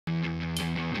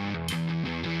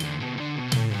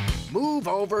Move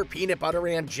over, peanut butter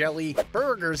and jelly.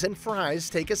 Burgers and fries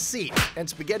take a seat, and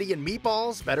spaghetti and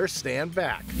meatballs better stand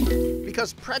back.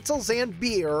 Because pretzels and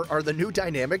beer are the new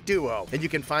dynamic duo, and you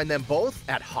can find them both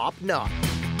at Hop Knot.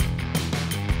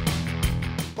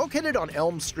 Located on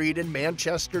Elm Street in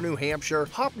Manchester, New Hampshire,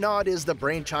 Hop Knot is the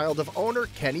brainchild of owner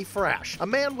Kenny Frash, a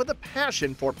man with a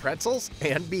passion for pretzels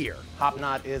and beer. Hop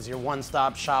Knot is your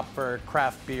one-stop shop for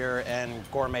craft beer and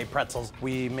gourmet pretzels.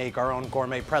 We make our own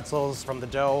gourmet pretzels from the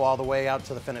dough all the way out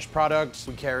to the finished product.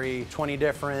 We carry 20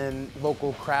 different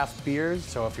local craft beers,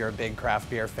 so if you're a big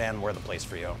craft beer fan, we're the place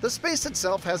for you. The space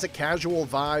itself has a casual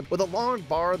vibe with a long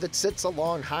bar that sits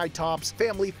along high tops,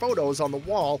 family photos on the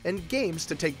wall, and games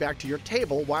to take back to your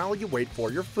table while you wait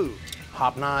for your food.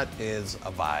 Hop Knot is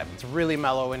a vibe. It's really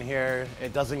mellow in here.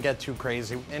 It doesn't get too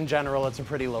crazy. In general, it's a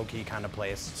pretty low-key kind of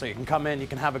place. So you can come in, you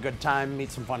can have a good time, meet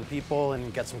some fun people,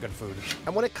 and get some good food.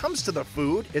 And when it comes to the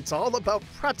food, it's all about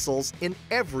pretzels in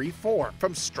every form,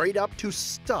 from straight up to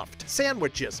stuffed,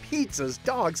 sandwiches, pizzas,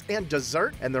 dogs, and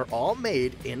dessert, and they're all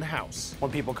made in-house. When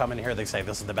people come in here, they say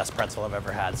this is the best pretzel I've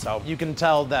ever had. So you can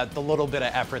tell that the little bit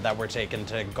of effort that we're taking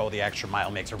to go the extra mile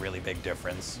makes a really big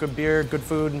difference. Good beer, good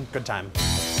food, good time.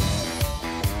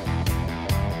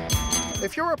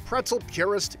 If you're a pretzel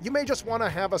purist, you may just want to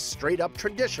have a straight-up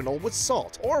traditional with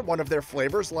salt, or one of their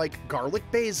flavors like garlic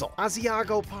basil,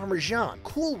 Asiago Parmesan,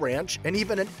 Cool Ranch, and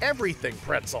even an everything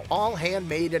pretzel, all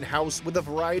handmade in-house with a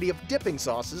variety of dipping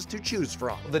sauces to choose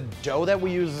from. The dough that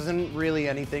we use isn't really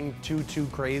anything too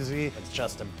crazy. It's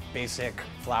just a basic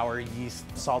flour,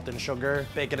 yeast, salt, and sugar.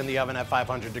 Bake it in the oven at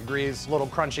 500 degrees. A little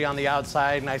crunchy on the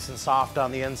outside, nice and soft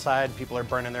on the inside. People are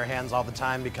burning their hands all the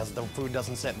time because the food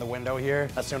doesn't sit in the window here.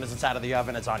 As soon as it's out of the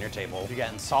oven, it's on your table. You're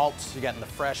getting salt, you're getting the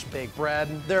fresh baked bread.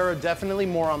 They're definitely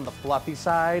more on the fluffy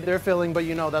side. They're filling, but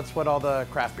you know that's what all the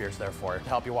craft beer's there for, to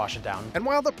help you wash it down. And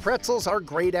while the pretzels are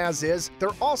great as is, they're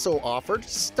also offered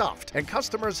stuffed, and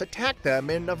customers attack them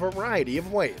in a variety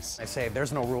of ways. I say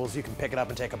there's no rules. You can pick it up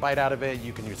and take a bite out of it.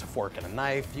 You can use a fork and a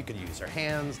knife. You can use your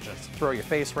hands. Just throw your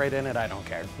face right in it. I don't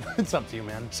care. It's up to you,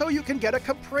 man. So you can get a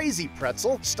caprese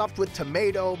pretzel stuffed with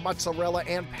tomato, mozzarella,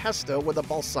 and pesto with a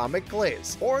balsamic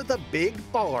glaze, or the big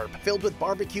barb filled with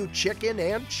barbecue chicken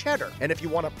and cheddar. And if you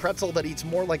want a pretzel that eats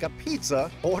more like a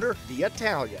pizza, order the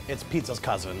Italian. It's pizza's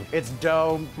cousin. It's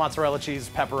dough, mozzarella cheese,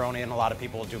 pepperoni, and a lot of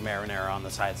people do marinara on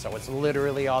the side. So it's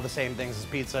literally all the same things as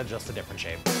pizza, just a different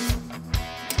shape.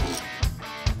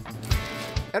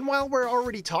 And while we're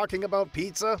already talking about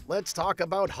pizza, let's talk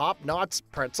about Hop Knot's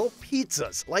pretzel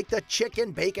pizzas, like the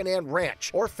chicken, bacon, and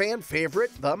ranch, or fan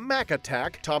favorite, the Mac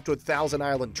Attack, topped with Thousand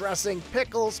Island dressing,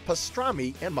 pickles,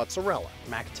 pastrami, and mozzarella.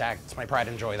 Mac Attack, it's my pride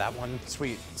and joy, that one.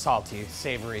 Sweet, salty,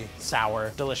 savory,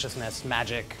 sour, deliciousness,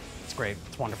 magic. It's great,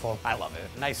 it's wonderful, I love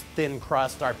it. Nice thin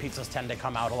crust. Our pizzas tend to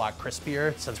come out a lot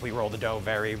crispier since we roll the dough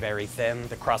very thin.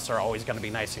 The crusts are always gonna be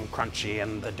nice and crunchy,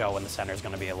 and the dough in the center is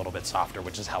gonna be a little bit softer,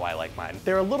 which is how I like mine.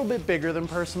 They're a little bit bigger than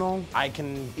personal. I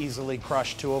can easily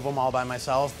crush 2 of them all by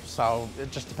myself, so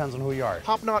it just depends on who you are.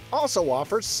 Hop Knot also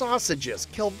offers sausages,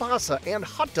 kielbasa, and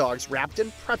hot dogs wrapped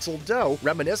in pretzel dough,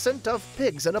 reminiscent of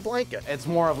pigs in a blanket. It's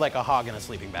more of like a hog in a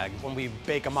sleeping bag. When we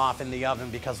bake them off in the oven,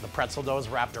 because the pretzel dough is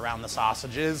wrapped around the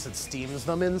sausages, it steams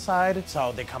them inside,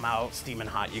 so they come out steaming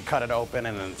hot. You cut it open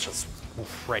and then it's just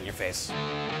right in your face.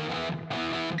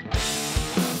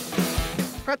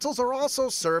 Pretzels are also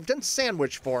served in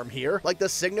sandwich form here, like the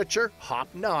signature Hop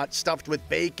Knot, stuffed with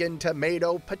bacon,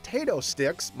 tomato, potato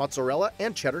sticks, mozzarella,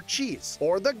 and cheddar cheese.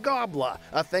 Or the Gobbler,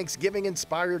 a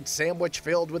Thanksgiving-inspired sandwich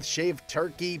filled with shaved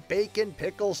turkey, bacon,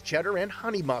 pickles, cheddar, and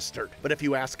honey mustard. But if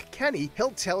you ask Kenny,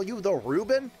 he'll tell you the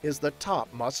Reuben is the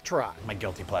top must-try. My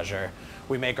guilty pleasure.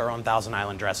 We make our own Thousand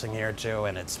Island dressing here too,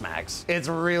 and it smacks. It's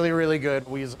really good.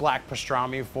 We use black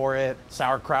pastrami for it,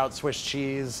 sauerkraut, Swiss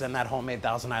cheese, and that homemade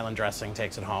Thousand Island dressing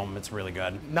takes it home. It's really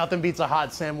good. Nothing beats a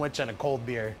hot sandwich and a cold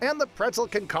beer. And the pretzel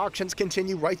concoctions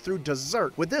continue right through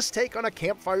dessert, with this take on a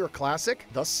campfire classic,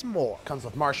 the s'more. Comes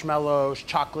with marshmallows,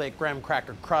 chocolate, graham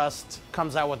cracker crust,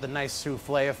 comes out with a nice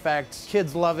souffle effect.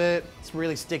 Kids love it. It's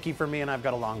really sticky for me, and I've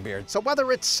got a long beard. So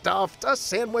whether it's stuffed, a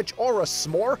sandwich, or a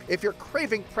s'more, if you're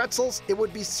craving pretzels, it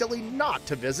would be silly not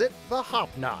to visit the Hop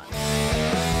Knot.